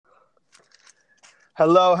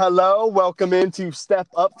Hello, hello. Welcome into Step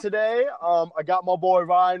Up today. I got my boy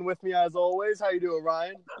Ryan with me as always. How you doing,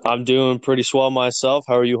 Ryan? I'm doing pretty swell myself.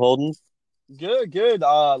 How are you holding? Good, good.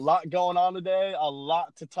 A lot going on today. A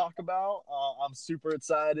lot to talk about. I'm super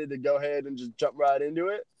excited to go ahead and just jump right into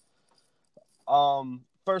it.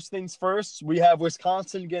 First things first, we have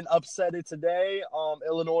Wisconsin getting upsetted today.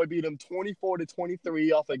 Illinois beat them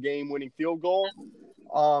 24-23 off a game-winning field goal.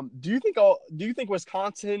 Do you think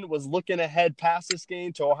Wisconsin was looking ahead past this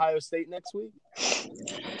game to Ohio State next week?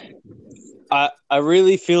 I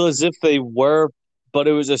really feel as if they were, but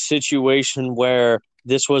it was a situation where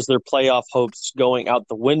this was their playoff hopes going out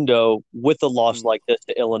the window with a loss like this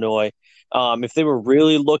to Illinois. If they were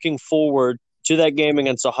really looking forward to that game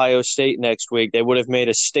against Ohio State next week, they would have made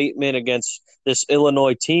a statement against this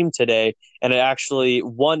Illinois team today, and it actually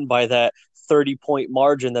won by that 30-point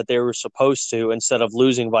margin that they were supposed to instead of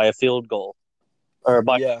losing by a field goal or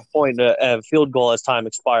by Yeah. a field goal as time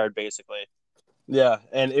expired, basically. Yeah,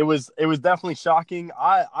 and it was definitely shocking.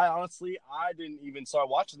 I honestly I didn't even start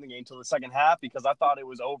watching the game till the second half because I thought it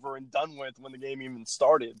was over and done with when the game even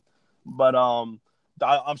started. But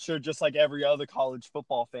I'm sure just like every other college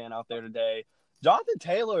football fan out there today, Jonathan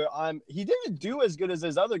Taylor, he didn't do as good as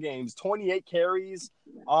his other games. 28 carries,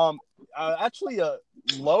 actually a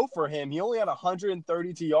low for him. He only had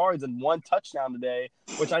 132 yards and one touchdown today,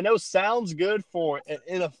 which I know sounds good for an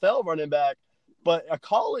NFL running back. But a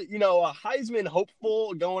Heisman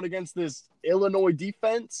hopeful going against this Illinois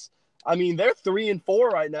defense. I mean, they're 3-4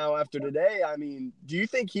 right now after today. I mean, do you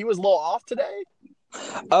think he was a little off today?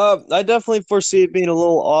 I definitely foresee it being a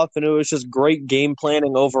little off, and it was just great game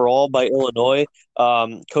planning overall by Illinois.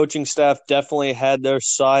 Coaching staff definitely had their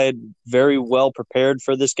side very well prepared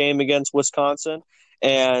for this game against Wisconsin.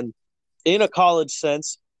 And in a college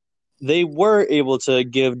sense, they were able to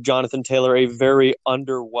give Jonathan Taylor a very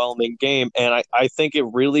underwhelming game. And I think it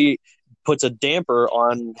really puts a damper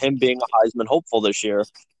on him being a Heisman hopeful this year.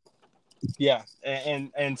 Yeah,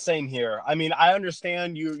 and same here. I mean, I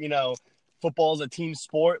understand football is a team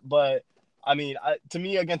sport, but I mean, to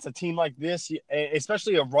me, against a team like this,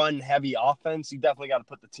 especially a run-heavy offense, you definitely got to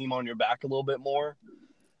put the team on your back a little bit more.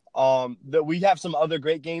 That we have some other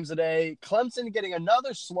great games today. Clemson getting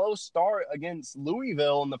another slow start against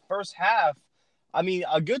Louisville in the first half. I mean,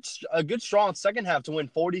 a good strong second half to win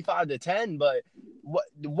 45-10. But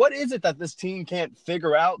what is it that this team can't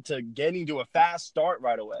figure out to getting to a fast start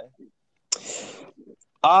right away?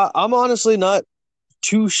 I'm honestly not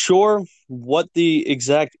too sure what the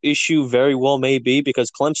exact issue very well may be because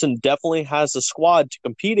Clemson definitely has the squad to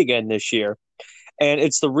compete again this year. And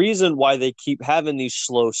it's the reason why they keep having these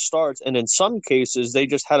slow starts. And in some cases, they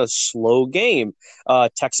just had a slow game.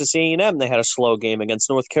 Texas A&M, they had a slow game. Against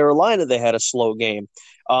North Carolina, they had a slow game.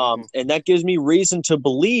 Mm-hmm. And that gives me reason to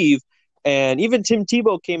believe. And even Tim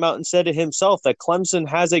Tebow came out and said it himself that Clemson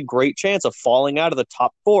has a great chance of falling out of the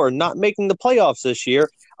top four and not making the playoffs this year.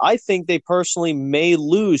 I think they personally may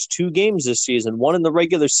lose two games this season, one in the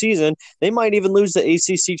regular season. They might even lose the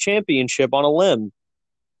ACC championship on a limb.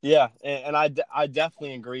 Yeah, and I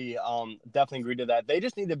definitely agree. Definitely agree to that. They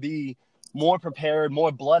just need to be more prepared,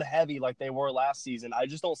 more blood heavy like they were last season. I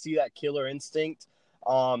just don't see that killer instinct.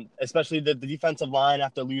 Especially the defensive line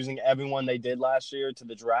after losing everyone they did last year to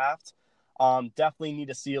the draft. Definitely need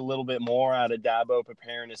to see a little bit more out of Dabo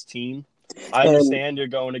preparing his team. I And understand you're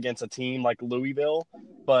going against a team like Louisville,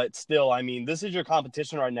 but still, I mean, this is your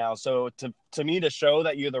competition right now. So to me, to show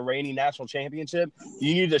that you're the reigning national championship,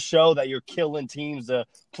 you need to show that you're killing teams to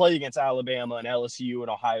play against Alabama and LSU and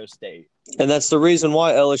Ohio State. And that's the reason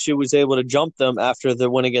why LSU was able to jump them after the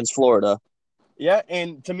win against Florida. Yeah,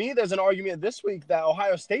 and to me, there's an argument this week that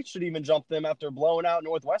Ohio State should even jump them after blowing out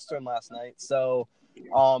Northwestern last night. So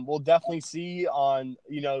we'll definitely see on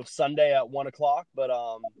Sunday at 1 o'clock, but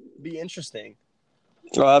be interesting.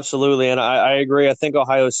 Oh, absolutely. And I agree. I think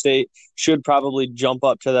Ohio State should probably jump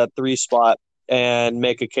up to that three spot and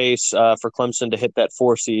make a case for Clemson to hit that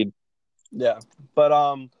four seed. Yeah,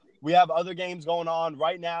 but we have other games going on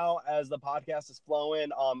right now as the podcast is flowing.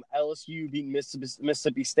 LSU beating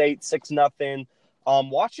Mississippi State 6-0.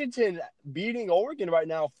 Washington beating Oregon right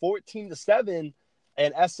now 14-7,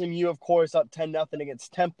 and SMU of course up 10-0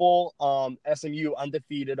 against Temple. SMU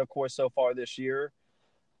undefeated of course so far this year.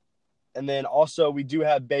 And then also we do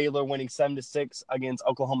have Baylor winning 7-6 against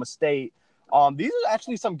Oklahoma State. These are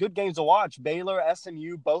actually some good games to watch. Baylor,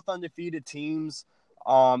 SMU, both undefeated teams.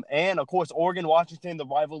 And of course, Oregon, Washington, the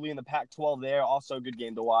rivalry in the Pac-12 there, also a good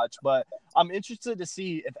game to watch. But I'm interested to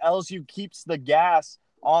see if LSU keeps the gas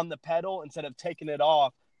on the pedal instead of taking it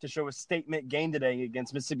off to show a statement game today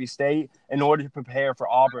against Mississippi State in order to prepare for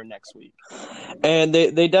Auburn next week. And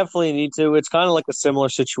they definitely need to. It's kind of like a similar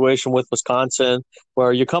situation with Wisconsin,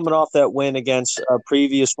 where you're coming off that win against a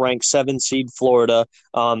previous ranked 7 seed Florida.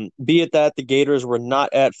 Be it that the Gators were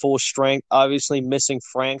not at full strength. Obviously, missing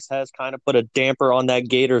Franks has kind of put a damper on that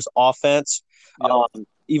Gators offense, Yep.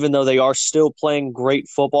 even though they are still playing great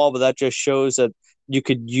football. But that just shows that you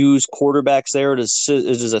could use quarterbacks there. It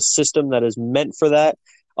is a system that is meant for that.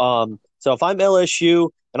 So if I'm LSU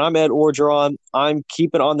and I'm Ed Orgeron, I'm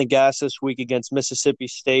keeping on the gas this week against Mississippi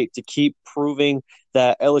State to keep proving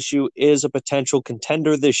that LSU is a potential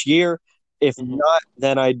contender this year. If not,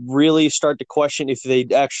 then I'd really start to question if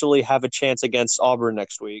they'd actually have a chance against Auburn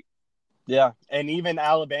next week. Yeah, and even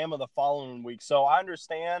Alabama the following week. So I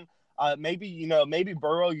understand. Maybe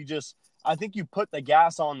Burrow, I think you put the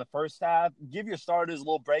gas on the first half, give your starters a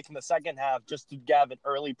little break in the second half just to have an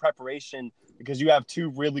early preparation because you have 2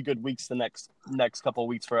 really good weeks the next couple of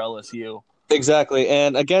weeks for LSU. Exactly,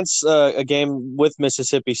 and against a game with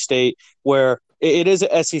Mississippi State where it is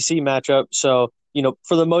an SEC matchup, so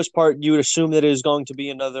for the most part, you would assume that it is going to be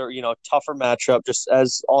another tougher matchup, just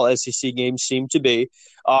as all SEC games seem to be.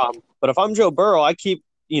 But if I'm Joe Burrow, I keep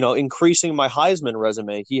increasing my Heisman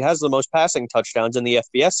resume. He has the most passing touchdowns in the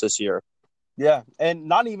FBS this year. Yeah, and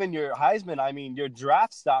not even your Heisman, I mean your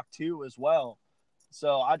draft stock too as well.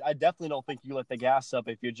 So I definitely don't think you let the gas up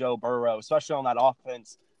if you're Joe Burrow, especially on that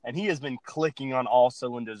offense. And he has been clicking on all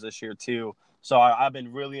cylinders this year too. So I've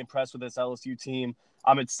been really impressed with this LSU team.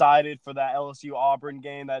 I'm excited for that LSU Auburn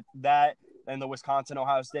game, that and the Wisconsin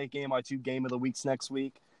Ohio State game, our 2 game of the weeks next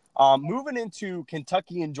week. Moving into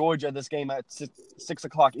Kentucky and Georgia, this game at 6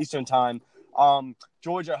 o'clock Eastern time.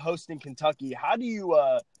 Georgia hosting Kentucky. How do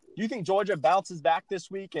you think Georgia bounces back this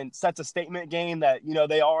week and sets a statement game that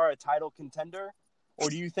they are a title contender, or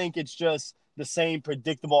do you think it's just the same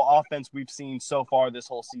predictable offense we've seen so far this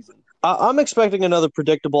whole season? I'm expecting another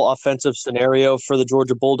predictable offensive scenario for the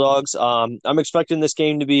Georgia Bulldogs. I'm expecting this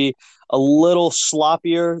game to be a little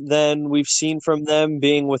sloppier than we've seen from them,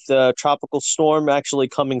 being with the tropical storm actually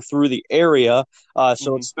coming through the area.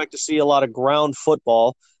 So expect to see a lot of ground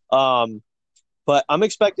football. But I'm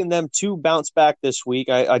expecting them to bounce back this week.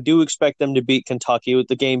 I do expect them to beat Kentucky, with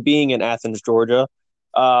the game being in Athens, Georgia.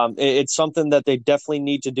 It's something that they definitely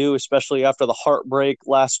need to do, especially after the heartbreak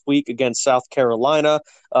last week against South Carolina.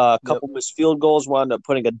 A couple missed field goals wound up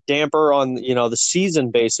putting a damper on the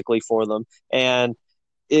season basically for them. And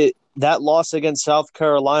that loss against South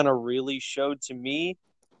Carolina really showed to me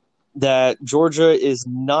that Georgia is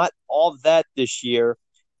not all that this year.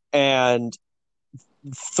 And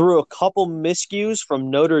through a couple miscues from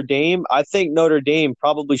Notre Dame, I think Notre Dame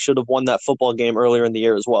probably should have won that football game earlier in the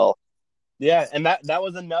year as well. Yeah, and that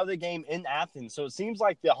was another game in Athens. So it seems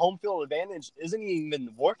like the home field advantage isn't even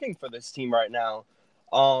working for this team right now.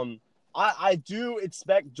 I do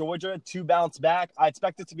expect Georgia to bounce back. I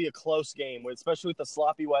expect it to be a close game, especially with the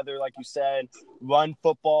sloppy weather, like you said, run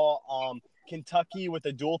football. Kentucky with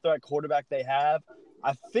the dual threat quarterback they have,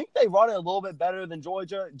 I think they run it a little bit better than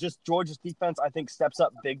Georgia. Just Georgia's defense, I think, steps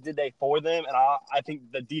up big today for them, and I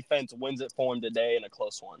think the defense wins it for them today in a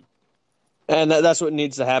close one. And that's what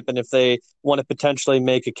needs to happen if they want to potentially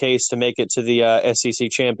make a case to make it to the SEC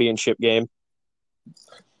championship game.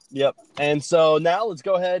 Yep. And so now let's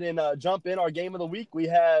go ahead and jump in our game of the week. We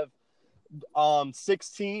have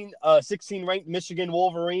 16 ranked Michigan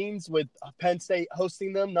Wolverines with Penn State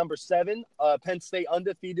hosting them, number 7. Penn State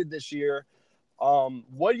undefeated this year.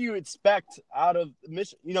 What do you expect out of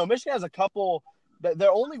Michigan? Michigan has a couple.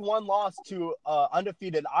 They're only one loss to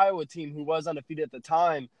undefeated Iowa team who was undefeated at the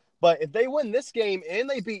time. But if they win this game and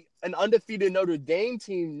they beat an undefeated Notre Dame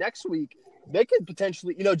team next week, they could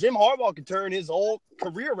potentially, Jim Harbaugh could turn his whole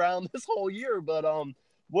career around this whole year. But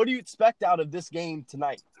what do you expect out of this game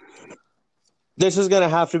tonight? This is going to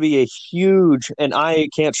have to be a huge, and I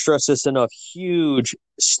can't stress this enough, huge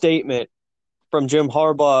statement from Jim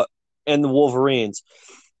Harbaugh and the Wolverines.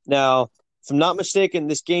 Now, if I'm not mistaken,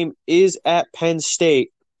 this game is at Penn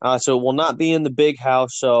State, so it will not be in the big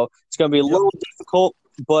house. So it's going to be a little difficult.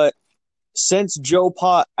 But since Joe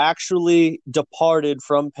Pa actually departed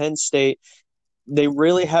from Penn State, they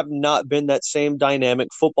really have not been that same dynamic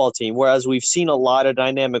football team, whereas we've seen a lot of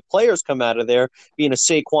dynamic players come out of there, being a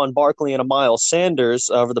Saquon Barkley and a Miles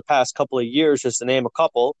Sanders over the past couple of years, just to name a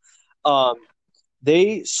couple.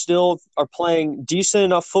 They still are playing decent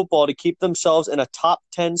enough football to keep themselves in a top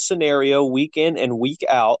 10 scenario week in and week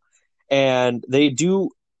out, and they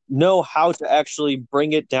do know how to actually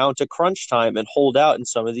bring it down to crunch time and hold out in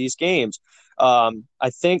some of these games. I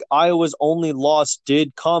think Iowa's only loss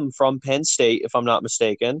did come from Penn State, if I'm not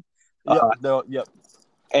mistaken. Yep.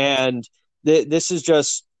 And this is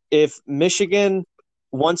just if Michigan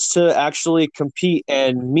wants to actually compete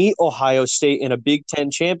and meet Ohio State in a Big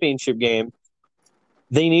Ten championship game,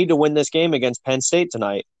 they need to win this game against Penn State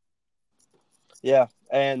tonight. Yeah,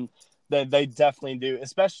 and they definitely do.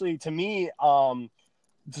 Especially to me,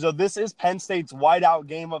 so this is Penn State's whiteout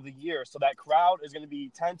game of the year. So that crowd is going to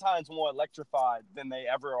be 10 times more electrified than they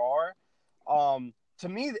ever are. To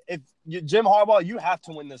me, if Jim Harbaugh, you have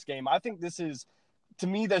to win this game. I think this is, to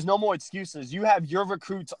me, there's no more excuses. You have your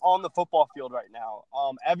recruits on the football field right now.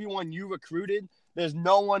 Everyone you recruited, there's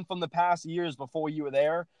no one from the past years before you were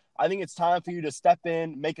there. I think it's time for you to step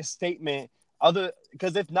in, make a statement.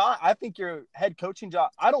 Because if not, I think your head coaching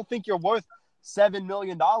job, I don't think you're worth $7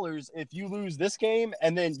 million if you lose this game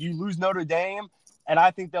and then you lose Notre Dame, and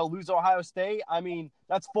I think they'll lose Ohio State. I mean,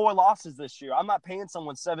 that's 4 losses this year. I'm not paying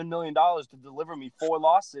someone $7 million to deliver me 4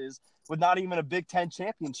 losses with not even a Big Ten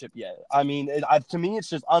championship yet. I mean, to me, it's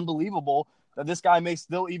just unbelievable that this guy may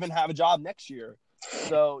still even have a job next year.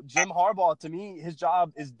 So Jim Harbaugh, to me, his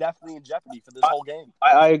job is definitely in jeopardy for this whole game.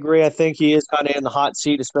 I agree. I think he is kind of in the hot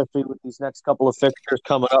seat, especially with these next couple of fixtures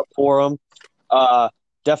coming up for him.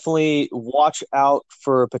 Definitely watch out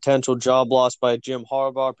for a potential job loss by Jim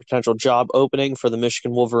Harbaugh, potential job opening for the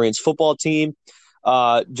Michigan Wolverines football team.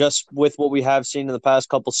 Just with what we have seen in the past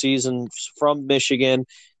couple seasons from Michigan,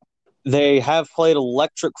 they have played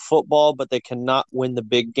electric football, but they cannot win the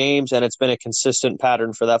big games, and it's been a consistent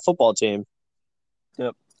pattern for that football team.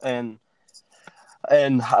 Yep, and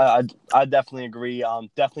I definitely agree.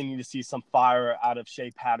 Definitely need to see some fire out of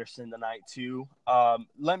Shea Patterson tonight too.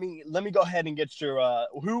 Let me go ahead and get your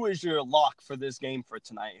who is your lock for this game for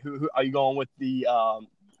tonight? Who are you going with,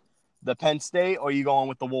 the Penn State, or are you going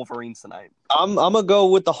with the Wolverines tonight? I'm gonna go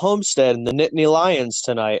with the Homestead and the Nittany Lions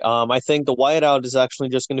tonight. I think the whiteout is actually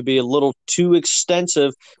just going to be a little too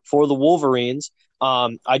extensive for the Wolverines.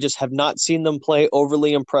 I just have not seen them play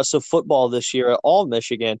overly impressive football this year at all,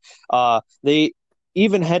 Michigan. They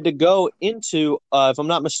even had to go into, if I'm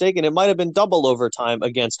not mistaken, it might have been double overtime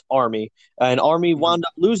against Army. And Army wound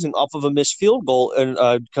up losing off of a missed field goal,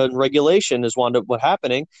 and regulation is wound up what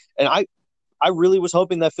happening. And I really was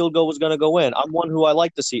hoping that field goal was going to go in. I'm one who I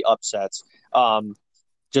like to see upsets.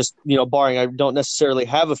 Just, barring I don't necessarily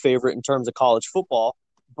have a favorite in terms of college football,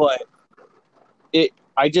 but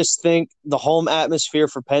I just think the home atmosphere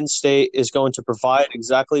for Penn State is going to provide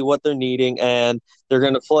exactly what they're needing, and they're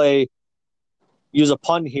going to play, use a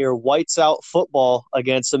pun here, whites out football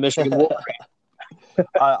against the Michigan Wolverines.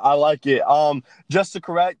 I like it. Just to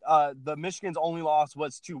correct, the Michigan's only loss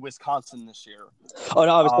was to Wisconsin this year. Oh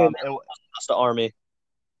no, I was saying it lost to Army.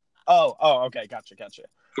 Oh, okay, gotcha.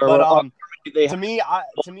 But to me, I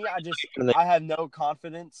have no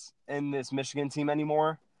confidence in this Michigan team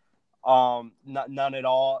anymore. None at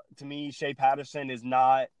all. To me, Shea Patterson is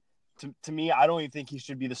not. To me, I don't even think he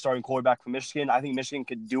should be the starting quarterback for Michigan. I think Michigan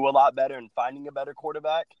could do a lot better in finding a better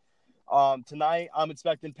quarterback. Tonight, I'm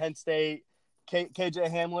expecting Penn State. KJ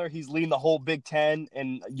Hamler, he's leading the whole Big Ten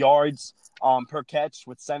in yards per catch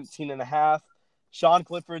with 17.5. Sean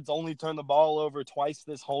Clifford's only turned the ball over twice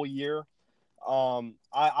this whole year.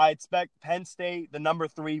 I expect Penn State, the number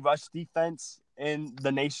 3 rush defense in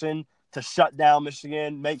the nation, to shut down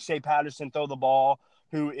Michigan, make Shea Patterson throw the ball,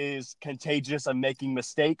 who is contagious of making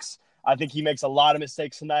mistakes. I think he makes a lot of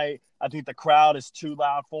mistakes tonight. I think the crowd is too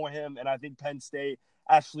loud for him, and I think Penn State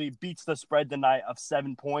actually beats the spread tonight of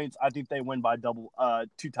 7 points. I think they win by 2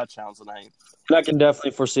 touchdowns tonight. I can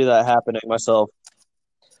definitely foresee that happening myself.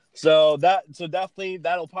 So definitely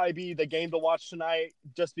that'll probably be the game to watch tonight,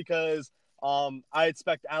 just because I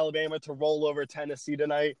expect Alabama to roll over Tennessee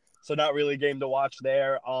tonight. So not really a game to watch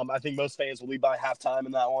there. I think most fans will leave by halftime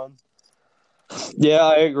in that one. Yeah,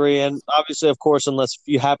 I agree. And obviously, of course, unless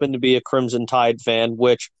you happen to be a Crimson Tide fan,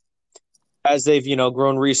 which as they've,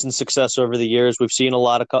 grown recent success over the years, we've seen a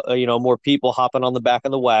lot of, more people hopping on the back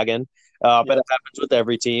of the wagon. But it happens with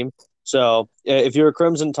every team. So if you're a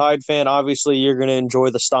Crimson Tide fan, obviously you're going to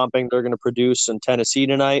enjoy the stomping they're going to produce in Tennessee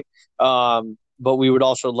tonight. But we would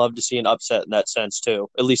also love to see an upset in that sense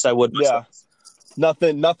too. At least I would myself. Yeah,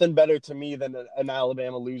 nothing better to me than an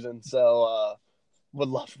Alabama losing. So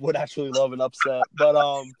would actually love an upset. But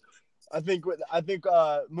I think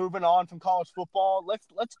moving on from college football,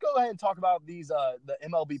 let's go ahead and talk about these the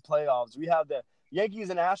MLB playoffs. We have the Yankees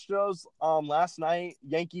and Astros last night.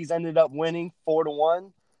 Yankees ended up winning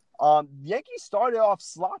 4-1. Yankees started off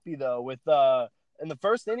sloppy though with in the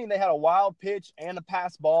first inning they had a wild pitch and a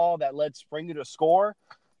pass ball that led Springer to score.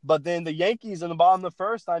 But then the Yankees in the bottom of the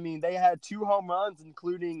first, I mean, they had 2 home runs,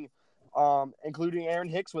 including Aaron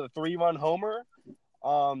Hicks with a 3-run homer.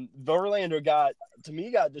 Verlander got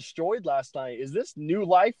destroyed last night. Is this new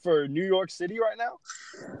life for New York City right now?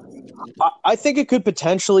 I think it could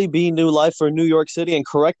potentially be new life for New York City, and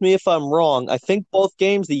correct me if I'm wrong. I think both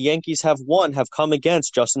games the Yankees have won have come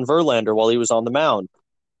against Justin Verlander while he was on the mound.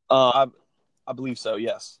 Uh, I believe so.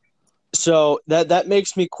 Yes. so that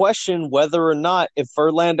makes me question whether or not if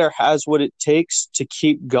Verlander has what it takes to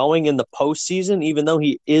keep going in the postseason, even though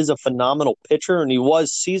he is a phenomenal pitcher and he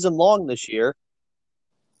was season long this year.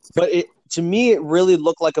 But to me, it really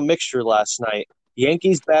looked like a mixture last night.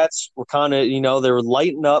 Yankees bats were kind of, they were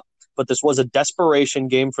lighting up, but this was a desperation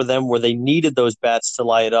game for them where they needed those bats to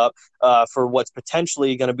light up for what's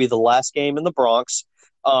potentially going to be the last game in the Bronx.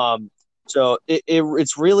 So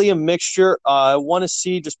it's really a mixture. I want to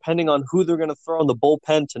see, just depending on who they're going to throw in the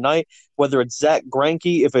bullpen tonight, whether it's Zach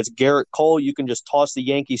Greinke, if it's Garrett Cole, you can just toss the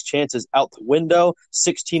Yankees' chances out the window.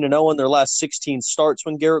 16-0 in their last 16 starts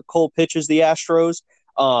when Garrett Cole pitches the Astros.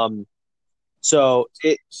 So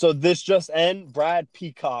this just end. Brad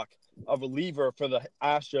Peacock, a reliever for the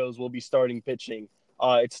Astros, will be starting pitching.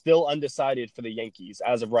 It's still undecided for the Yankees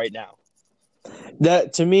as of right now.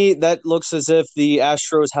 That to me, that looks as if the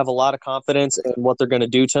Astros have a lot of confidence in what they're going to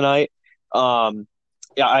do tonight. I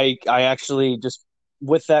actually just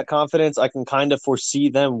with that confidence, I can kind of foresee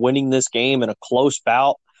them winning this game in a close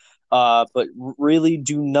bout. But really,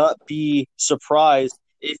 do not be surprised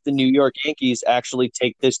if the New York Yankees actually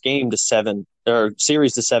take this game to 7 or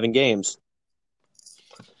series to 7 games.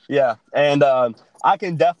 Yeah, and I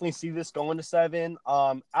can definitely see this going to 7.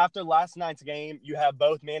 After last night's game, you have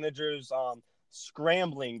both managers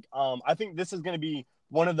scrambling. I think this is going to be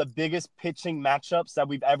one of the biggest pitching matchups that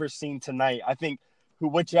we've ever seen tonight. I think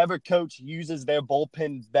whichever coach uses their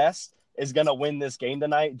bullpen best is going to win this game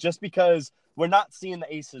tonight, just because we're not seeing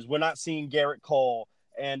the aces. We're not seeing Garrett Cole,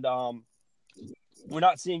 and we're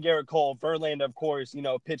not seeing Garrett Cole. Verlander, of course,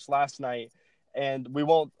 pitched last night, and we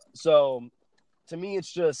won't. So to me,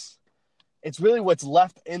 it's really what's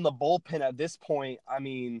left in the bullpen at this point. I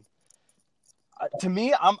mean, to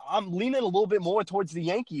me, I'm leaning a little bit more towards the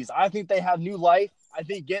Yankees. I think they have new life. I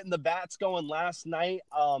think getting the bats going last night.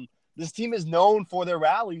 This team is known for their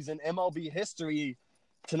rallies in MLB history.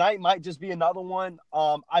 Tonight might just be another one.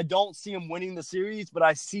 I don't see them winning the series, but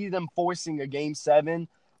I see them forcing a Game 7,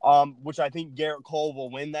 which I think Garrett Cole will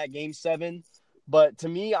win that Game 7. But to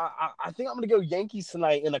me, I think I'm going to go Yankees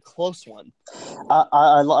tonight in a close one.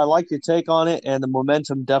 I like your take on it, and the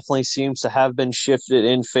momentum definitely seems to have been shifted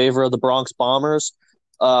in favor of the Bronx Bombers.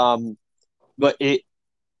 But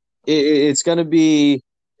it's going to be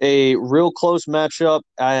a real close matchup.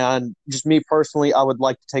 And just me personally, I would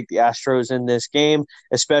like to take the Astros in this game,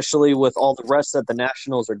 especially with all the rest that the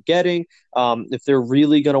Nationals are getting. If they're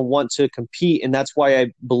really going to want to compete, and that's why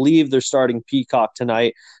I believe they're starting Peacock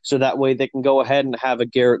tonight, so that way they can go ahead and have a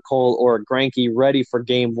Garrett Cole or a Greinke ready for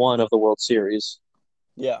Game 1 of the World Series.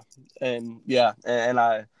 Yeah, and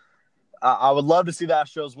I would love to see the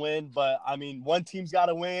Astros win, but, I mean, one team's got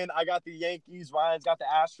to win. I got the Yankees. Ryan's got the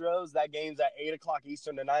Astros. That game's at 8 o'clock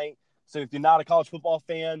Eastern tonight. So if you're not a college football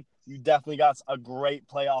fan, you definitely got a great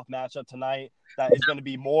playoff matchup tonight that is going to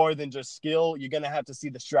be more than just skill. You're going to have to see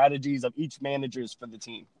the strategies of each managers for the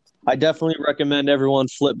team. I definitely recommend everyone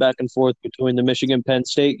flip back and forth between the Michigan-Penn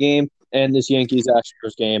State game and this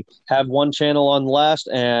Yankees-Astros game. Have one channel on last,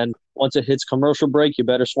 and once it hits commercial break, you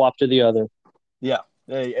better swap to the other. Yeah.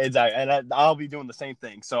 Exactly, and I'll be doing the same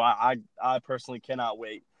thing. So I personally cannot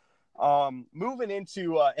wait. Moving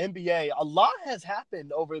into NBA, a lot has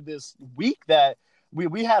happened over this week that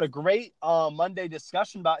we had a great Monday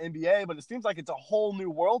discussion about NBA, but it seems like it's a whole new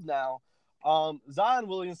world now. Zion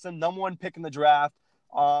Williamson, number 1 pick in the draft,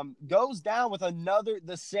 goes down with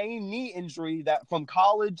the same knee injury that from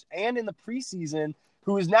college and in the preseason,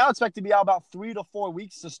 who is now expected to be out about 3 to 4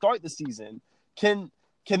 weeks to start the season.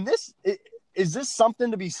 Is this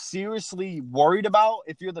something to be seriously worried about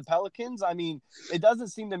if you're the Pelicans? I mean, it doesn't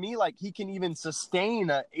seem to me like he can even sustain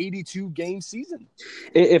an 82-game season.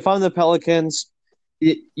 If I'm the Pelicans,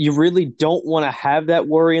 you really don't want to have that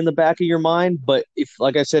worry in the back of your mind. But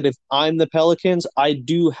like I said, if I'm the Pelicans, I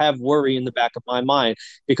do have worry in the back of my mind,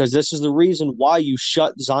 because this is the reason why you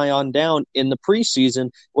shut Zion down in the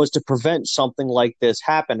preseason, was to prevent something like this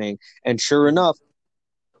happening. And sure enough,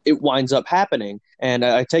 it winds up happening. And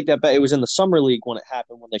I take that back. It was in the summer league when it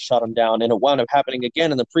happened, when they shut him down, and it wound up happening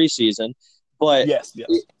again in the preseason. But yes.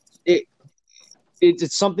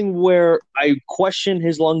 It's something where I question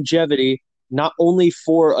his longevity, not only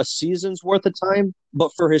for a season's worth of time,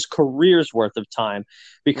 but for his career's worth of time,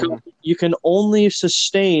 because you can only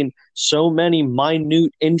sustain so many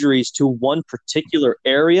minute injuries to one particular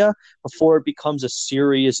area before it becomes a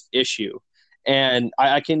serious issue. And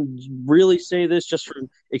I can really say this just from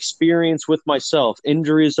experience with myself,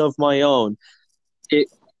 injuries of my own. It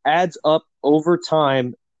adds up over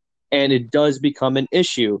time and it does become an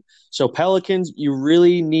issue. So Pelicans, you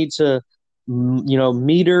really need to,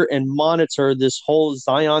 meter and monitor this whole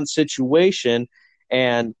Zion situation.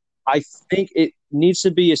 And I think it needs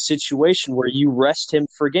to be a situation where you rest him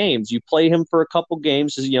for games. You play him for a couple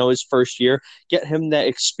games, his first year, get him that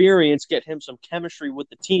experience, get him some chemistry with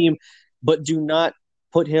the team, but do not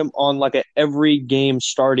put him on like a every game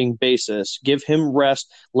starting basis. Give him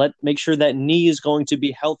rest. Make sure that knee is going to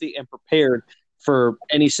be healthy and prepared for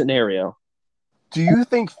any scenario. Do you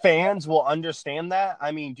think fans will understand that?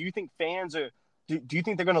 I mean, do you think fans are do you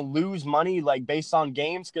think they're going to lose money like based on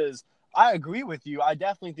games? Because I agree with you. I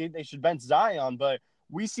definitely think they should bench Zion, but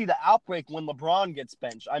we see the outbreak when LeBron gets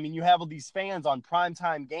benched. I mean, you have all these fans on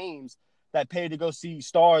primetime games that pay to go see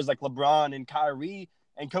stars like LeBron and Kyrie,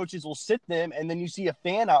 and coaches will sit them, and then you see a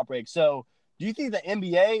fan outbreak. So do you think the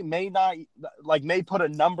NBA may put a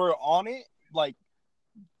number on it, like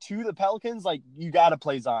to the Pelicans, like you got to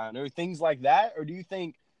play Zion or things like that? Or do you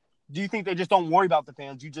think they just don't worry about the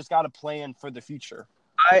fans? You just got to plan for the future.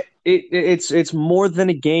 It's more than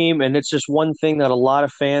a game, and it's just one thing that a lot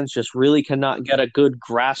of fans just really cannot get a good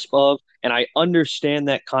grasp of. And I understand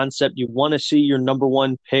that concept. You want to see your number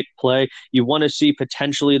one pick play. You want to see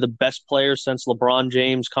potentially the best player since LeBron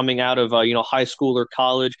James coming out of high school or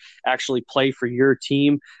college actually play for your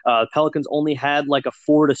team. Pelicans only had like a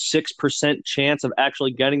 4 to 6% chance of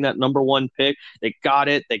actually getting that number one pick. They got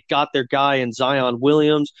it. They got their guy in Zion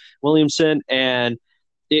Williamson, and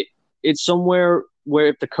it's somewhere where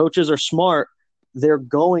if the coaches are smart, they're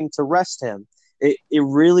going to rest him. It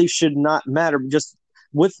really should not matter. Just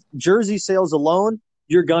with jersey sales alone,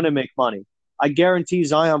 you're going to make money. I guarantee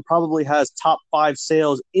Zion probably has top 5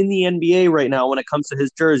 sales in the NBA right now when it comes to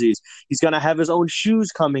his jerseys. He's going to have his own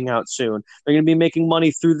shoes coming out soon. They're going to be making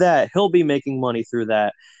money through that. He'll be making money through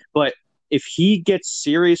that. But if he gets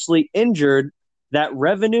seriously injured, that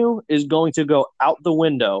revenue is going to go out the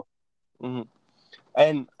window.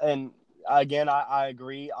 Mm-hmm. And again, I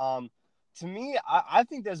agree. To me, I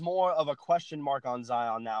think there's more of a question mark on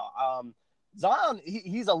Zion now. Zion,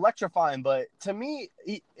 he's electrifying, but to me,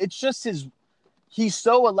 it's just he's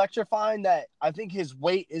so electrifying that I think his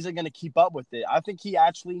weight isn't going to keep up with it. I think he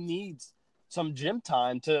actually needs some gym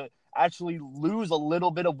time to actually lose a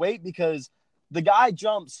little bit of weight because the guy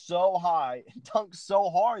jumps so high and dunks so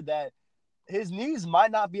hard that his knees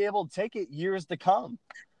might not be able to take it years to come.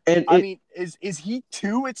 And I mean, is he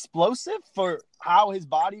too explosive for how his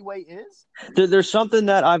body weight is? There's something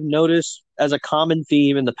that I've noticed as a common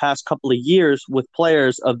theme in the past couple of years with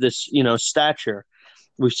players of this, stature.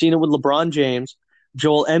 We've seen it with LeBron James.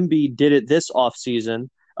 Joel Embiid did it this offseason,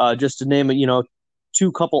 just to name it,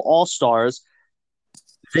 2 couple all-stars.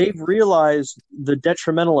 They've realized the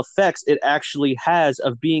detrimental effects it actually has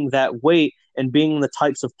of being that weight and being the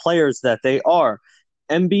types of players that they are.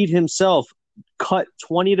 Embiid himself cut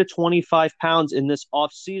 20 to 25 pounds in this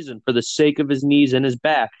offseason for the sake of his knees and his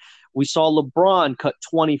back. We saw LeBron cut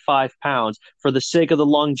 25 pounds for the sake of the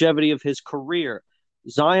longevity of his career.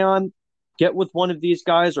 Zion, get with one of these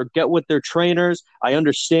guys or get with their trainers. I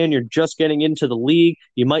understand you're just getting into the league.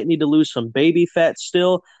 You might need to lose some baby fat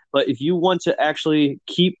still, but if you want to actually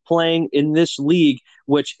keep playing in this league,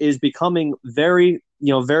 which is becoming very,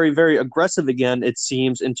 very, very aggressive again, it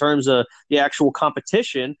seems, in terms of the actual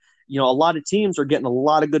competition, a lot of teams are getting a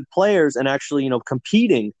lot of good players and actually,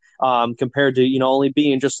 competing compared to, only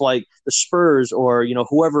being just like the Spurs or,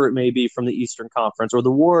 whoever it may be from the Eastern Conference or the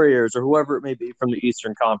Warriors or whoever it may be from the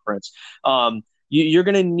Eastern Conference. You're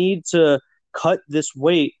going to need to cut this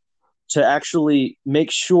weight to actually make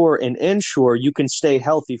sure and ensure you can stay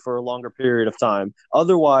healthy for a longer period of time.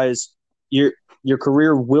 Otherwise, your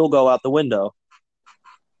career will go out the window.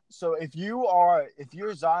 So if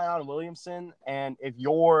you're Zion Williamson and if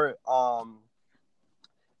you're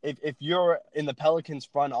in the Pelicans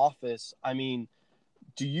front office, I mean,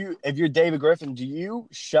 if you're David Griffin, do you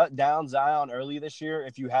shut down Zion early this year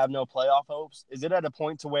if you have no playoff hopes? Is it at a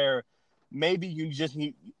point to where maybe he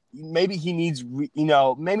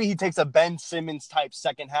takes a Ben Simmons type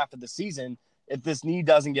second half of the season if this knee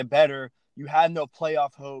doesn't get better, you have no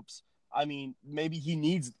playoff hopes. I mean, maybe he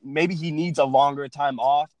needs a longer time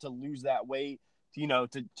off to lose that weight,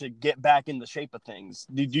 to get back in the shape of things.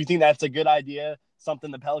 Do you think that's a good idea?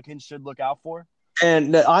 Something the Pelicans should look out for?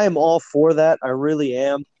 And I am all for that. I really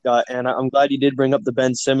am. And I'm glad you did bring up the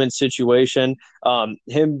Ben Simmons situation.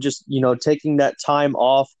 Him just, taking that time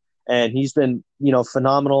off and he's been,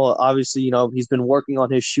 phenomenal. Obviously, he's been working on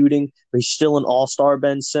his shooting, but he's still an all-star,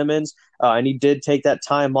 Ben Simmons, and he did take that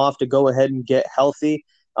time off to go ahead and get healthy.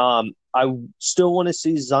 I still want to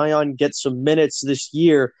see Zion get some minutes this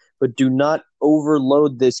year, but do not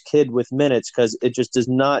overload this kid with minutes because it just does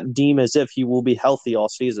not deem as if he will be healthy all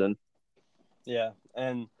season. Yeah,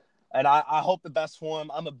 and I hope the best for him.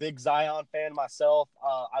 I'm a big Zion fan myself.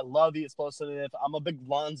 I love the explosiveness. I'm a big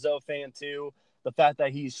Lonzo fan too. The fact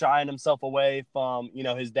that he's shying himself away from,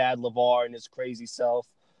 his dad LeVar and his crazy self.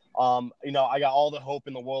 I got all the hope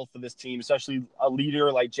in the world for this team, especially a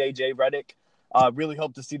leader like JJ Redick. Really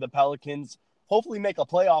hope to see the Pelicans hopefully make a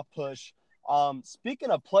playoff push. Speaking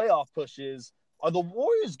of playoff pushes, are the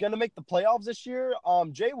Warriors going to make the playoffs this year?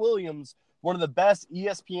 Jay Williams, one of the best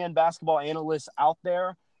ESPN basketball analysts out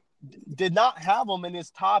there, did not have them in his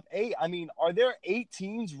top 8. I mean, are there 8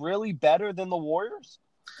 teams really better than the Warriors?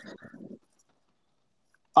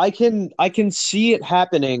 I can see it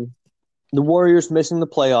happening, the Warriors missing the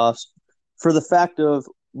playoffs, for the fact of,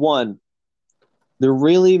 one, they're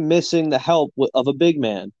really missing the help of a big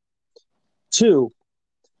man. 2,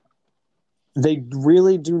 they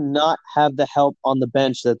really do not have the help on the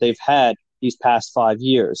bench that they've had these past 5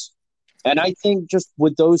 years. And I think just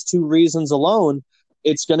with those 2 reasons alone,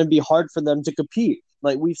 it's going to be hard for them to compete.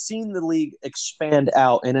 Like, we've seen the league expand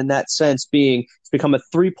out, and in that sense it's become a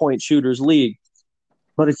 3-point shooters league.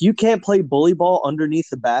 But if you can't play bully ball underneath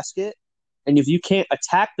the basket, and if you can't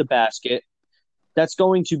attack the basket, that's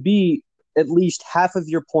going to be at least half of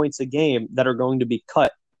your points a game that are going to be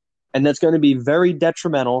cut. And that's going to be very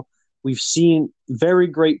detrimental. We've seen very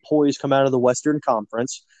great poise come out of the Western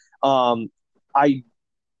Conference. I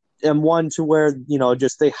am one to where,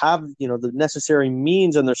 just they have, the necessary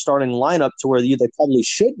means in their starting lineup to where they probably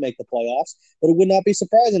should make the playoffs, but it would not be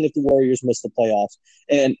surprising if the Warriors miss the playoffs.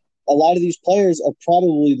 And a lot of these players are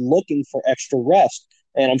probably looking for extra rest.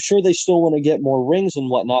 And I'm sure they still want to get more rings and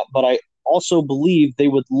whatnot, but I also believe they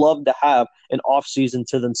would love to have an offseason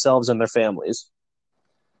to themselves and their families.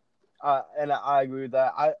 And I agree with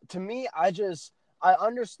that. I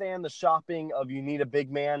understand the shopping of you need a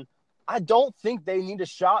big man. I don't think they need to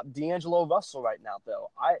shop D'Angelo Russell right now,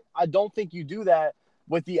 though. I don't think you do that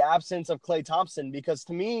with the absence of Klay Thompson, because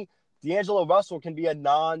to me, D'Angelo Russell can be a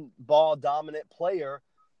non-ball dominant player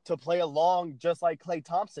to play along just like Klay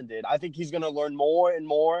Thompson did. I think he's going to learn more and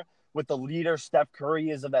more with the leader Steph Curry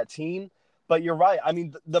is of that team. But you're right. I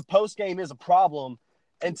mean, the post game is a problem.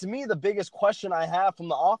 And to me, the biggest question I have from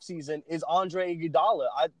the offseason is Andre Iguodala.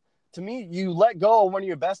 To me, you let go of one of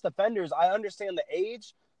your best defenders. I understand the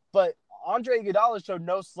age, but Andre Iguodala showed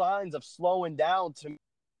no signs of slowing down to me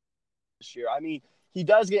this year. I mean, he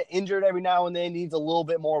does get injured every now and then, needs a little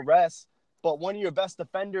bit more rest. But one of your best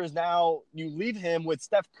defenders now, you leave him with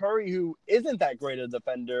Steph Curry, who isn't that great a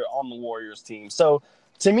defender on the Warriors team. So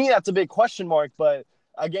to me, that's a big question mark. But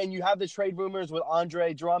again, you have the trade rumors with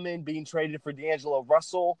Andre Drummond being traded for D'Angelo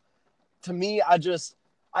Russell. To me, I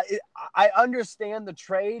understand the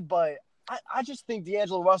trade, but I just think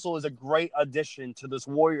D'Angelo Russell is a great addition to this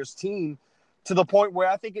Warriors team, to the point where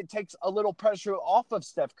I think it takes a little pressure off of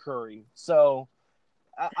Steph Curry. So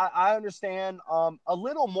I understand a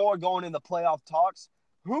little more going in the playoff talks.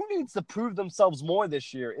 Who needs to prove themselves more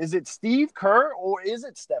this year? Is it Steve Kerr or is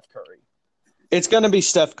it Steph Curry? It's going to be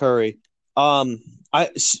Steph Curry.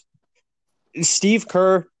 Steve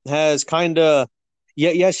Kerr has kind of,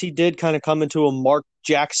 yes, he did kind of come into a Mark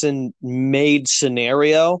Jackson made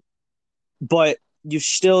scenario, but you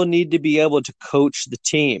still need to be able to coach the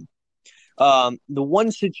team. The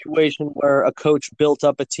one situation where a coach built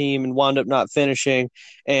up a team and wound up not finishing,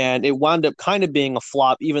 and it wound up kind of being a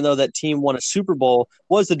flop, even though that team won a Super Bowl,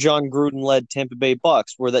 was the John Gruden-led Tampa Bay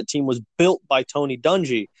Bucks, where that team was built by Tony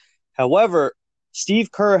Dungy. However,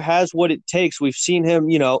 Steve Kerr has what it takes. We've seen him,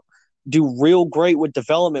 do real great with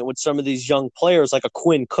development with some of these young players, like a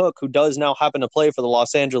Quinn Cook, who does now happen to play for the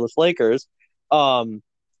Los Angeles Lakers.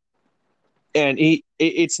 And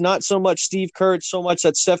it's not so much Steve Kerr, it's so much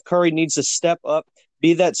that Steph Curry needs to step up,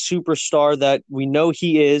 be that superstar that we know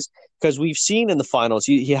he is, because we've seen in the finals.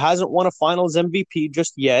 He hasn't won a finals MVP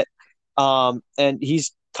just yet, and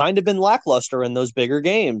he's kind of been lackluster in those bigger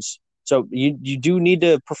games. So you do need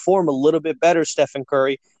to perform a little bit better, Stephen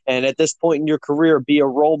Curry, and at this point in your career, be a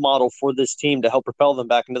role model for this team to help propel them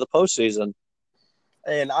back into the postseason.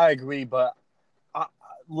 And I agree, but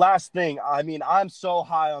last thing, I mean, I'm so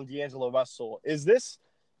high on D'Angelo Russell. Is this,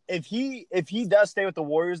 if he does stay with the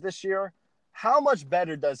Warriors this year, how much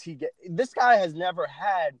better does he get? This guy has never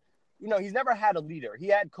had, he's never had a leader. He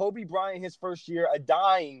had Kobe Bryant his first year, a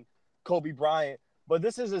dying Kobe Bryant, but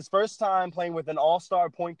this is his first time playing with an all-star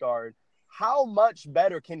point guard. how much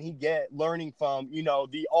better can he get learning from,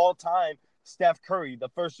 the all-time Steph Curry, the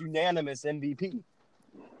first unanimous MVP?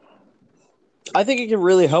 I think it can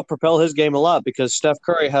really help propel his game a lot because Steph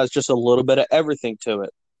Curry has just a little bit of everything to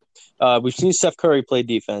it. We've seen Steph Curry play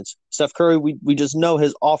defense. Steph Curry, we just know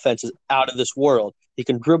his offense is out of this world. He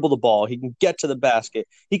can dribble the ball. He can get to the basket.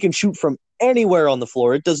 He can shoot from anywhere on the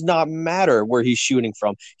floor. It does not matter where he's shooting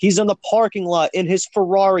from. He's in the parking lot in his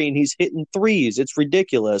Ferrari and he's hitting threes. It's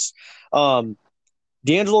ridiculous.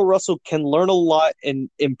 D'Angelo Russell can learn a lot and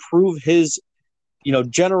improve his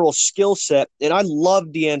general skill set. And I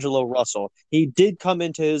love D'Angelo Russell. He did come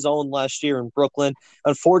into his own last year in Brooklyn.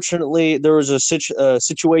 Unfortunately, there was a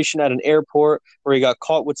situation at an airport where he got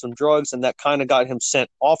caught with some drugs, and that kind of got him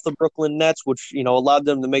sent off the Brooklyn Nets, which, allowed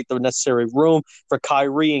them to make the necessary room for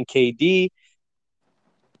Kyrie and KD.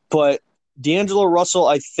 But D'Angelo Russell,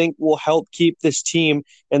 I think, will help keep this team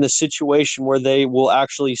in the situation where they will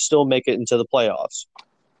actually still make it into the playoffs.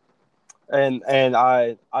 And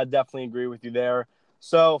I definitely agree with you there.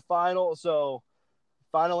 So final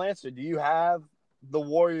answer. Do you have the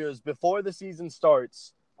Warriors before the season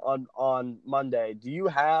starts on Monday? Do you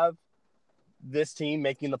have this team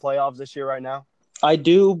making the playoffs this year right now? I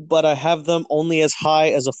do, but I have them only as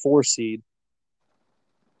high as a 4 seed.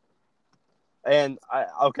 And I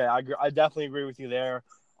definitely agree with you there.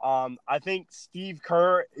 I think Steve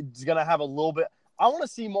Kerr is going to have a little bit. I want to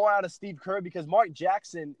see more out of Steve Kerr because Mark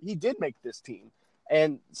Jackson, he did make this team.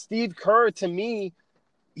 And Steve Kerr, to me,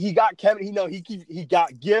 he got Kevin, he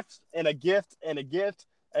got gifts and a gift and a gift.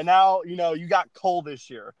 And now, you got Cole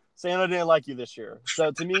this year. Santa didn't like you this year.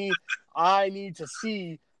 So to me, I need to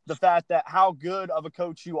see the fact that how good of a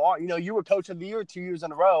coach you are. You were coach of the year 2 years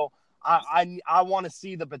in a row. I want to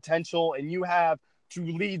see the potential, and you have to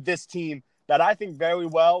lead this team that I think very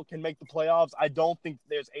well can make the playoffs. I don't think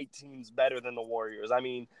there's 8 teams better than the Warriors. I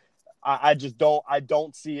mean, I just don't. I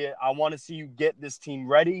don't see it. I want to see you get this team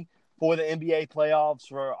ready for the NBA playoffs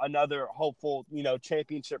for another hopeful,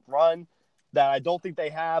 championship run that I don't think they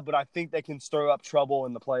have, but I think they can stir up trouble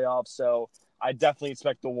in the playoffs. So I definitely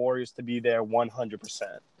expect the Warriors to be there 100%.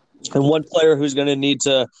 And one player who's going to need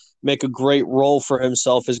to make a great role for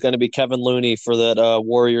himself is going to be Kevin Looney for that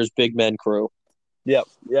Warriors big men crew. Yep.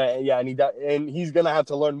 Yeah, and he's going to have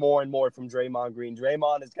to learn more and more from Draymond Green.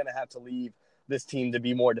 Draymond is going to have to leave this team to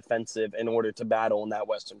be more defensive in order to battle in that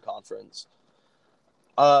Western Conference.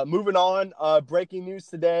 Moving on, breaking news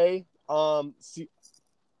today, Pascal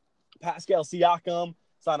Siakam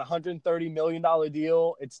signed a $130 million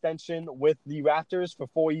deal extension with the Raptors for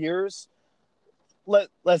 4 years.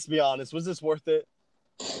 Let's be honest, was this worth it?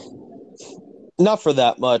 Not for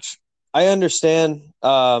that much. I understand.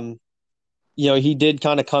 He did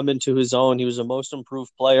kind of come into his own. He was a most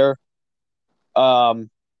improved player.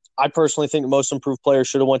 I personally think the most improved player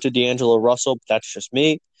should have went to D'Angelo Russell. But that's just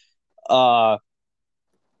me.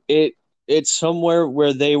 It's somewhere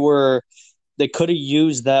where they could have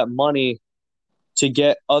used that money to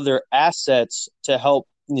get other assets to help,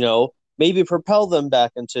 maybe propel them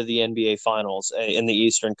back into the NBA Finals in the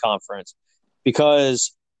Eastern Conference.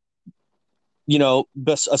 Because,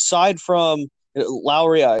 aside from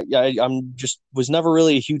Lowry, I'm just was never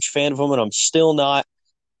really a huge fan of him, and I'm still not.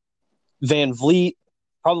 Van Vliet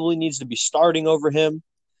probably needs to be starting over him.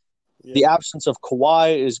 Yeah. The absence of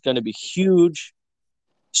Kawhi is going to be huge.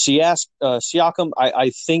 Siakam,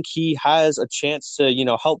 I think he has a chance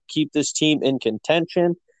to, help keep this team in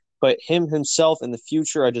contention. But him himself in the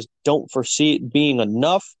future, I just don't foresee it being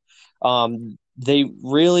enough. They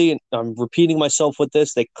really, I'm repeating myself with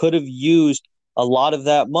this, they could have used a lot of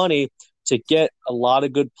that money to get a lot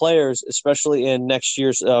of good players, especially in next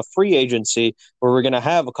year's free agency, where we're going to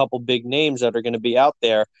have a couple big names that are going to be out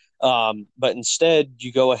there. But instead,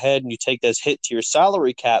 you go ahead and you take this hit to your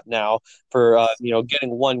salary cap now for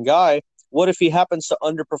getting one guy. What if he happens to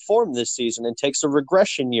underperform this season and takes a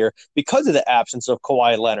regression year because of the absence of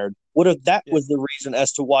Kawhi Leonard? What if that was the reason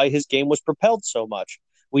as to why his game was propelled so much?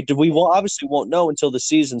 We obviously won't know until the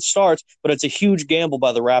season starts, but it's a huge gamble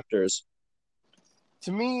by the Raptors.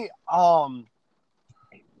 To me,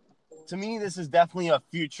 this is definitely a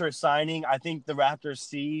future signing. I think the Raptors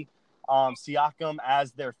see Siakam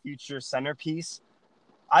as their future centerpiece.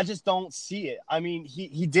 I just don't see it. I mean,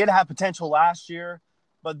 he did have potential last year,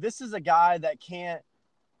 but this is a guy that can't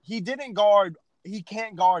guard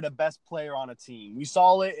a best player on a team. We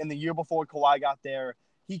saw it in the year before Kawhi got there.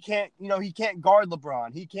 He can't guard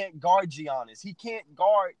LeBron. He can't guard Giannis. He can't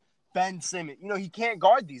guard Ben Simmons. He can't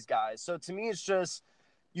guard these guys. So to me, it's just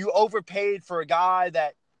you overpaid for a guy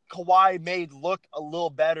that Kawhi made look a little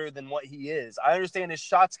better than what he is. I understand his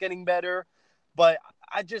shot's getting better, but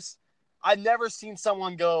I've never seen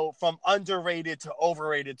someone go from underrated to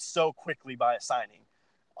overrated so quickly by a signing.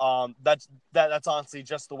 That's honestly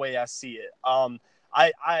just the way I see it.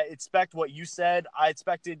 I expect what you said. I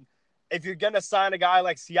expected if you're gonna sign a guy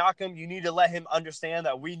like Siakam, you need to let him understand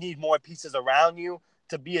that we need more pieces around you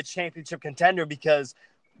to be a championship contender. Because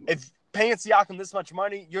if paying Siakam this much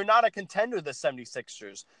money, you're not a contender to the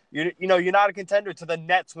 76ers. You're not a contender to the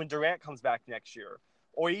Nets when Durant comes back next year.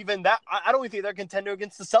 Or even that, I don't even think they're a contender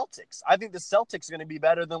against the Celtics. I think the Celtics are going to be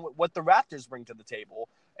better than what the Raptors bring to the table,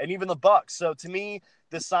 and even the Bucks. So to me,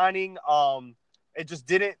 the signing,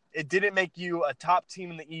 it didn't make you a top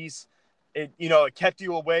team in the East. It kept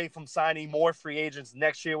you away from signing more free agents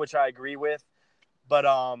next year, which I agree with. But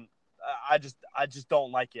I just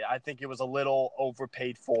don't like it. I think it was a little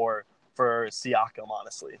overpaid for Siakam,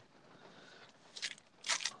 honestly.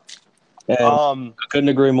 And I couldn't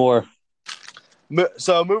agree more.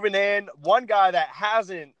 So moving in, one guy that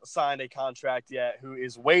hasn't signed a contract yet, who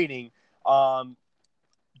is waiting,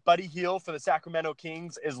 Buddy Hield for the Sacramento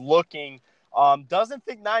Kings is looking. Doesn't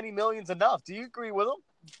think $90 million is enough. Do you agree with him?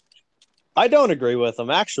 I don't agree with him,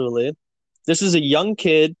 actually. This is a young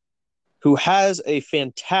kid who has a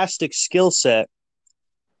fantastic skill set.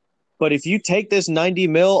 But if you take this 90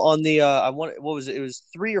 mil on the, what was it? It was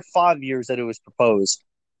 3 or 5 years that it was proposed.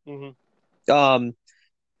 Mm-hmm.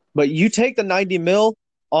 But you take the 90 mil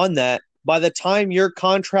on that, by the time your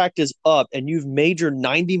contract is up and you've made your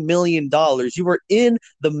 $90 million, you are in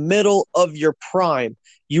the middle of your prime.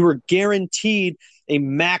 You are guaranteed a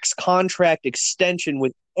max contract extension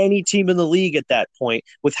with any team in the league at that point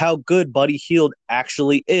with how good Buddy Hield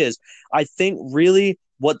actually is. I think really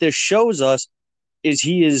what this shows us is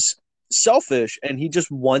he is selfish and he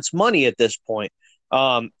just wants money at this point.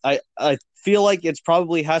 I feel like it's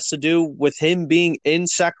probably has to do with him being in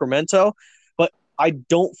Sacramento, but I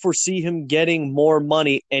don't foresee him getting more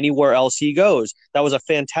money anywhere else he goes. That was a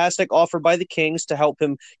fantastic offer by the Kings to help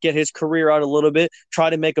him get his career out a little bit, try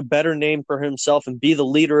to make a better name for himself and be the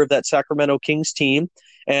leader of that Sacramento Kings team.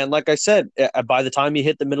 And like I said, by the time he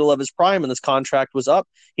hit the middle of his prime and his contract was up,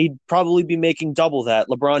 he'd probably be making double that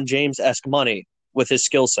LeBron James-esque money with his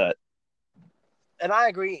skill set. And I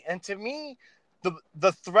agree. And to me,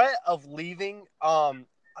 the threat of leaving,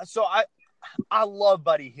 so I love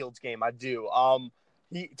Buddy Hield's game. I do.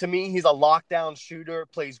 To me, he's a lockdown shooter,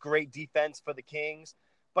 plays great defense for the Kings.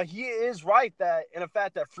 But he is right that, in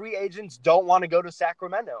fact, that free agents don't want to go to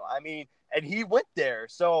Sacramento. I mean, and he went there.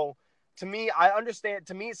 So to me, I understand.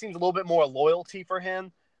 To me, it seems a little bit more loyalty for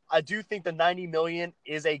him. I do think the $90 million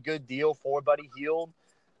is a good deal for Buddy Hield.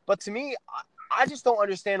 But to me, I just don't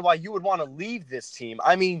understand why you would want to leave this team.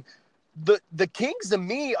 I mean, the Kings, to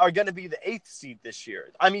me, are going to be the 8th seed this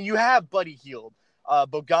year. I mean, you have Buddy Hield,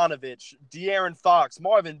 Bogdanovich, De'Aaron Fox,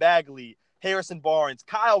 Marvin Bagley, Harrison Barnes,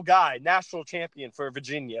 Kyle Guy, national champion for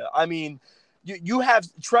Virginia. I mean, you have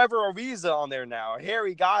Trevor Ariza on there now,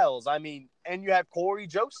 Harry Giles. I mean, and you have Corey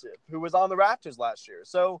Joseph, who was on the Raptors last year.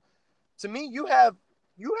 So, to me, you have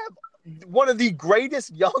one of the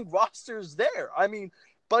greatest young rosters there. I mean,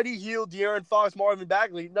 Buddy Hield, De'Aaron Fox, Marvin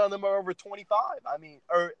Bagley, none of them are over 25. I mean,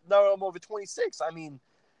 or none of them over 26. I mean,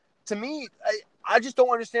 to me, I just don't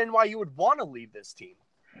understand why you would want to leave this team.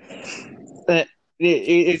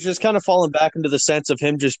 It's just kind of falling back into the sense of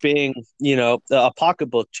him just being, a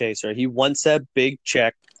pocketbook chaser. He wants that big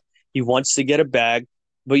check. He wants to get a bag,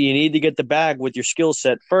 but you need to get the bag with your skill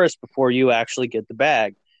set first before you actually get the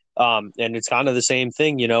bag. And it's kind of the same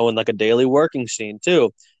thing, in like a daily working scene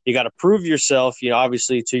too. You got to prove yourself,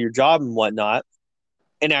 obviously to your job and whatnot,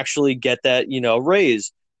 and actually get that,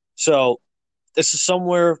 raise. So this is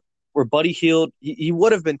somewhere where Buddy Hield, he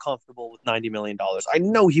would have been comfortable with $90 million. I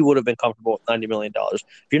know he would have been comfortable with $90 million. If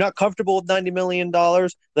you're not comfortable with $90 million,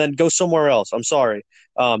 then go somewhere else. I'm sorry.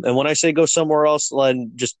 And when I say go somewhere else,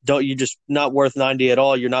 then you're just not worth 90 at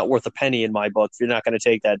all. You're not worth a penny in my book if you're not going to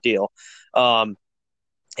take that deal.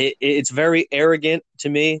 It's very arrogant to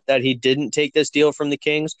me that he didn't take this deal from the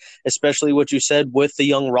Kings, especially what you said with the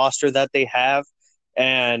young roster that they have,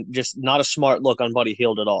 and just not a smart look on Buddy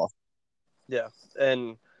Hield at all. Yeah,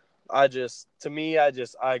 and I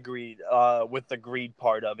agreed with the greed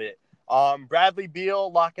part of it. Bradley Beal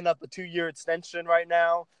locking up a 2-year extension right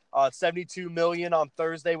now, $72 million on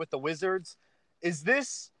Thursday with the Wizards. Is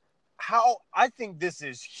this how? I think this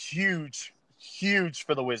is huge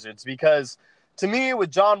for the Wizards because to me, with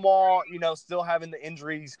John Wall, still having the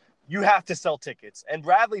injuries, you have to sell tickets. And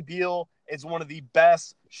Bradley Beal is one of the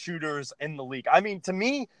best shooters in the league. I mean, to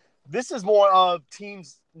me, this is more of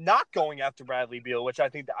teams not going after Bradley Beal, which I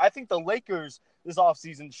think the Lakers this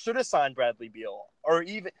offseason should have signed Bradley Beal, or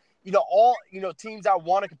even, all, teams that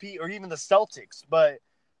want to compete, or even the Celtics. But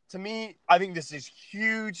to me, I think this is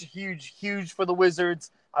huge for the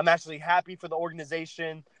Wizards. I'm actually happy for the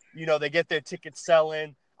organization. They get their tickets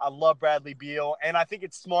selling. I love Bradley Beal, and I think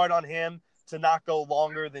it's smart on him to not go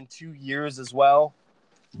longer than 2 years as well.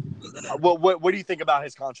 What do you think about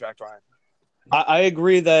his contract, Ryan? I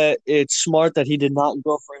agree that it's smart that he did not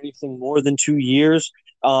go for anything more than 2 years.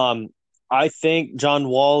 I think John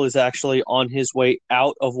Wall is actually on his way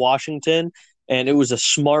out of Washington, and it was a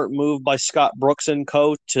smart move by Scott Brooks and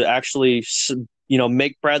co. to actually,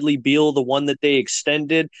 make Bradley Beal the one that they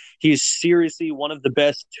extended. He's seriously one of the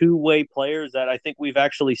best two-way players that I think we've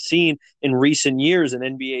actually seen in recent years in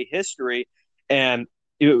NBA history. And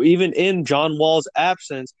even in John Wall's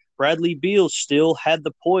absence, Bradley Beal still had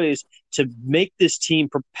the poise to make this team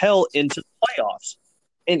propel into the playoffs.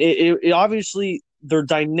 And it obviously they're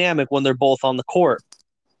dynamic when they're both on the court.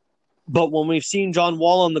 But when we've seen John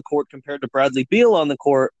Wall on the court compared to Bradley Beal on the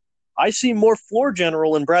court, I see more floor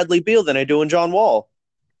general in Bradley Beal than I do in John Wall.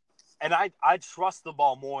 And I trust the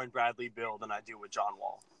ball more in Bradley Beal than I do with John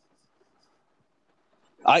Wall.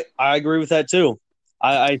 I agree with that too.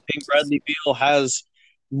 I think Bradley Beal has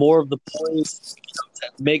more of the poise to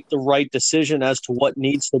make the right decision as to what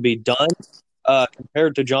needs to be done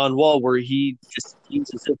compared to John Wall, where he just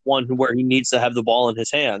seems as if where he needs to have the ball in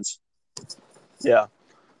his hands. Yeah,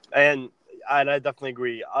 and I definitely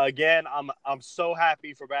agree. Again, I'm so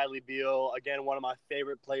happy for Bradley Beal. Again, one of my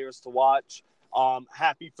favorite players to watch.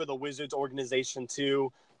 Happy for the Wizards organization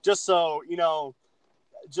too. Just so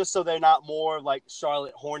they're not more like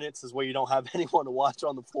Charlotte Hornets, is where you don't have anyone to watch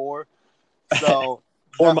on the floor. So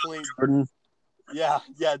poor definitely, Michael Jordan. Yeah,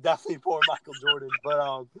 definitely poor Michael Jordan.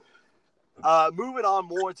 But moving on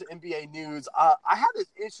more to NBA news, I had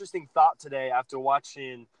this interesting thought today after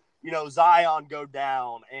watching, Zion go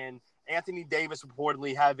down and Anthony Davis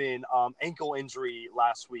reportedly having ankle injury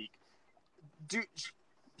last week.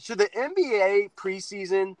 Should the NBA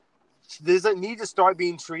preseason, does it need to start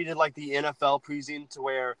being treated like the NFL preseason, to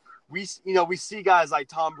where we see guys like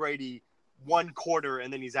Tom Brady 1 quarter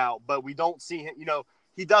and then he's out, but we don't see him,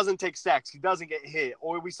 he doesn't take sacks, he doesn't get hit.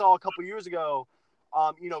 Or we saw a couple years ago,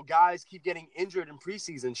 guys keep getting injured in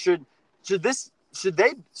preseason. Should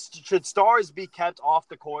stars be kept off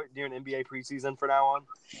the court during NBA preseason from now on?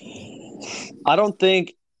 I don't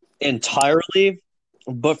think entirely,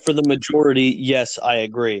 but for the majority, yes, I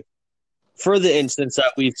agree. For the instance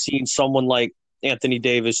that we've seen someone like Anthony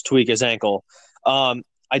Davis tweak his ankle,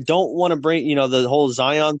 I don't want to bring, the whole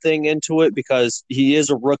Zion thing into it because he is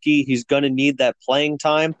a rookie. He's going to need that playing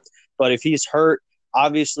time. But if he's hurt,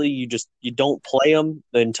 obviously you don't play him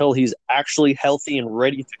until he's actually healthy and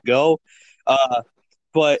ready to go.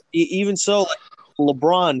 But even so, like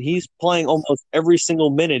LeBron, he's playing almost every single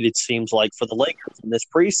minute, it seems like, for the Lakers in this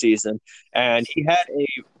preseason. And he had a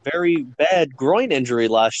very bad groin injury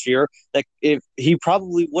last year that if he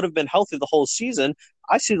probably would have been healthy the whole season,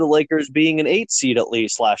 I see the Lakers being an 8 seed at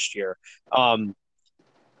least last year.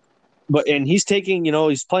 But he's taking,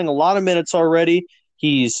 he's playing a lot of minutes already.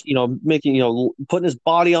 He's, making, putting his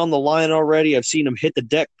body on the line already. I've seen him hit the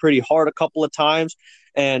deck pretty hard a couple of times.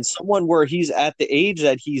 And someone where he's at the age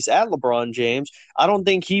that he's at, LeBron James, I don't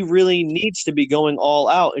think he really needs to be going all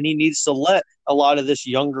out, and he needs to let a lot of this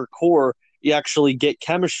younger core actually get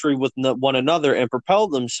chemistry with one another and propel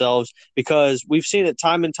themselves, because we've seen it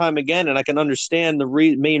time and time again, and I can understand the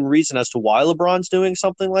main reason as to why LeBron's doing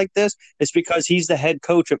something like this. It's because he's the head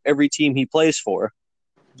coach of every team he plays for.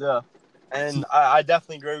 Yeah, and I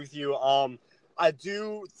definitely agree with you. I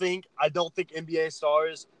don't think NBA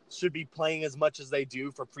stars should be playing as much as they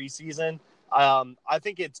do for preseason. I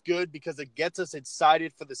think it's good because it gets us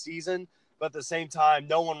excited for the season, but at the same time,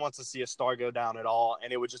 no one wants to see a star go down at all,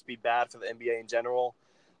 and it would just be bad for the NBA in general.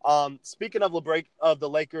 Speaking of the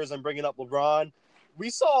Lakers and bringing up LeBron, we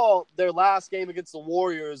saw their last game against the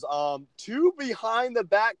Warriors, 2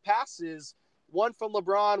 behind-the-back passes, one from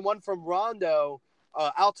LeBron, one from Rondo,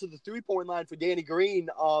 out to the three-point line for Danny Green.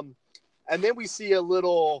 And then we see a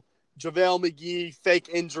little JaVale McGee fake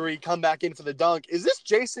injury come back in for the dunk. Is this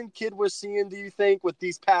Jason Kidd we're seeing, do you think, with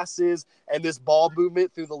these passes and this ball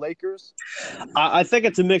movement through the Lakers? I think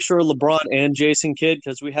it's a mixture of LeBron and Jason Kidd,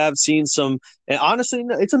 because we have seen some – and honestly,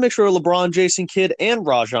 it's a mixture of LeBron, Jason Kidd, and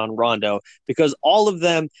Rajon Rondo, because all of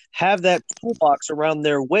them have that toolbox around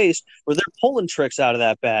their waist where they're pulling tricks out of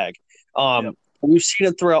that bag. Yep. We've seen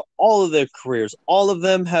it throughout all of their careers. All of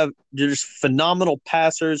them they're just phenomenal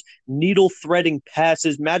passers, needle-threading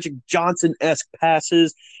passes, Magic Johnson-esque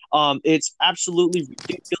passes. It's absolutely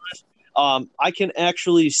ridiculous. I can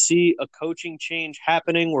actually see a coaching change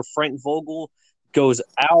happening where Frank Vogel goes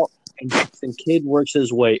out and Jason Kidd works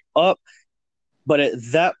his way up. But at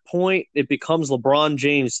that point, it becomes LeBron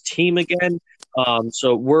James' team again.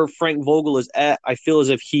 So where Frank Vogel is at, I feel as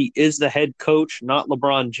if he is the head coach, not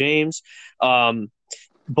LeBron James.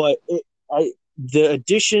 But the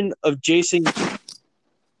addition of Jason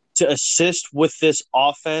to assist with this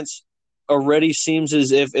offense already seems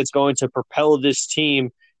as if it's going to propel this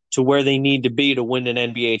team to where they need to be to win an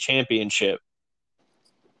NBA championship.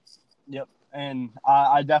 Yep, and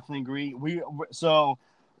I definitely agree.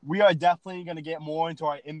 We are definitely going to get more into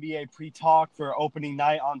our NBA pre-talk for opening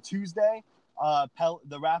night on Tuesday.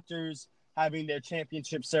 The Raptors having their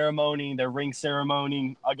championship ceremony, their ring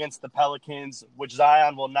ceremony against the Pelicans, which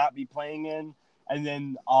Zion will not be playing in, and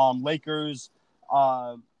then Lakers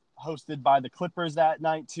hosted by the Clippers that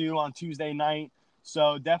night too on Tuesday night.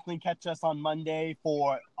 So definitely catch us on Monday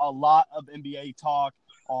for a lot of NBA talk.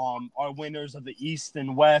 Our winners of the East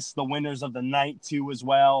and West, the winners of the night too as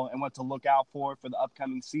well, and what to look out for the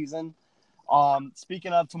upcoming season.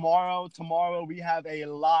 Speaking of tomorrow we have a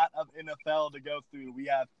lot of NFL to go through. We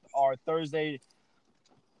have our Thursday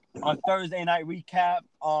night recap.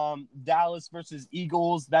 Dallas versus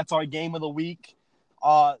Eagles. That's our game of the week.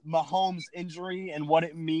 Mahomes' injury and what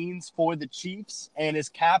it means for the Chiefs, and is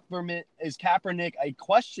Kaepernick a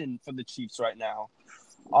question for the Chiefs right now?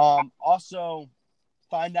 Also,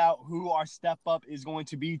 find out who our step up is going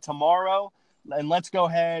to be tomorrow. And let's go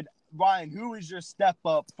ahead. Ryan, who is your step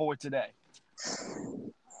up for today?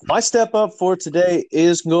 My step up for today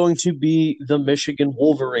is going to be the Michigan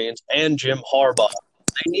Wolverines and Jim Harbaugh.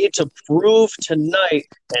 They need to prove tonight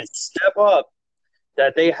and step up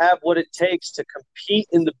that they have what it takes to compete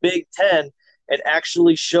in the Big Ten and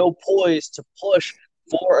actually show poise to push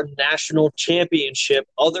for a national championship.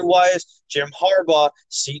 Otherwise, Jim Harbaugh,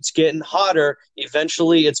 seat's getting hotter.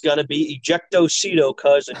 Eventually, it's going to be ejecto-cito,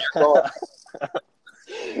 cuz, and you're gone.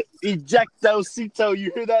 Ejecto-cito,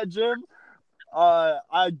 you hear that, Jim?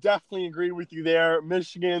 I definitely agree with you there.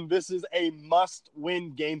 Michigan, this is a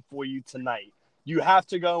must-win game for you tonight. You have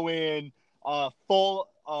to go in full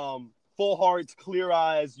hearts, clear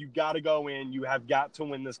eyes. You got to go in. You have got to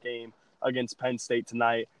win this game against Penn State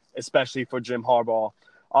tonight, especially for Jim Harbaugh.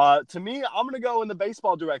 To me, I'm going to go in the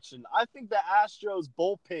baseball direction. I think the Astros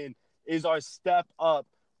bullpen is our step-up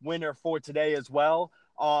winner for today as well.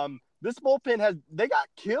 This bullpen they got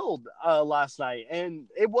killed last night, and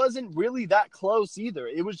it wasn't really that close either.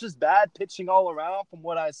 It was just bad pitching all around from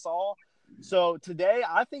what I saw. So today,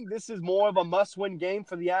 I think this is more of a must-win game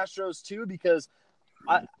for the Astros too, because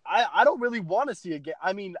I don't really want to see a game.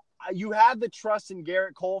 I mean, you have the trust in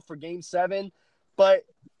Garrett Cole for Game 7, but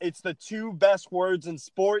it's the two best words in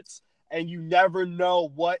sports, and you never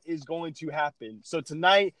know what is going to happen. So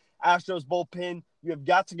tonight, Astros bullpen, you have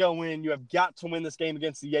got to go in. You have got to win this game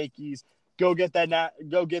against the Yankees. Go get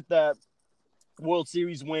that World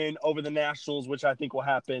Series win over the Nationals, which I think will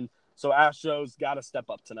happen. So Astros got to step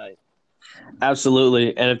up tonight.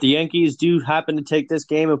 Absolutely. And if the Yankees do happen to take this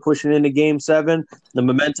game and push it into Game 7, the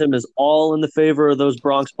momentum is all in the favor of those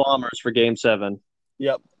Bronx Bombers for Game 7.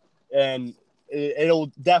 Yep. And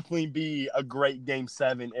it'll definitely be a great Game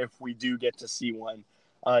 7 if we do get to see one.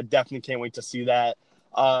 Definitely can't wait to see that.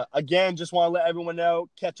 Again, just want to let everyone know,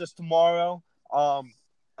 catch us tomorrow.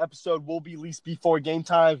 Episode will be released before game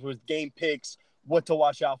times with game picks, what to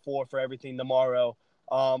watch out for everything tomorrow.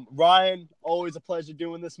 Ryan, always a pleasure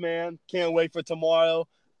doing this, man. Can't wait for tomorrow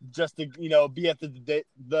just to, be at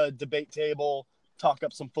the debate table, talk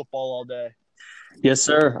up some football all day. Yes,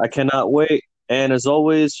 sir. I cannot wait. And as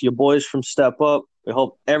always, your boys from Step Up. We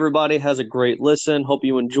hope everybody has a great listen. Hope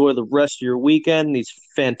you enjoy the rest of your weekend, these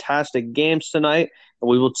fantastic games tonight, and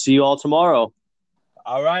we will see you all tomorrow.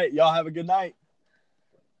 All right. Y'all have a good night.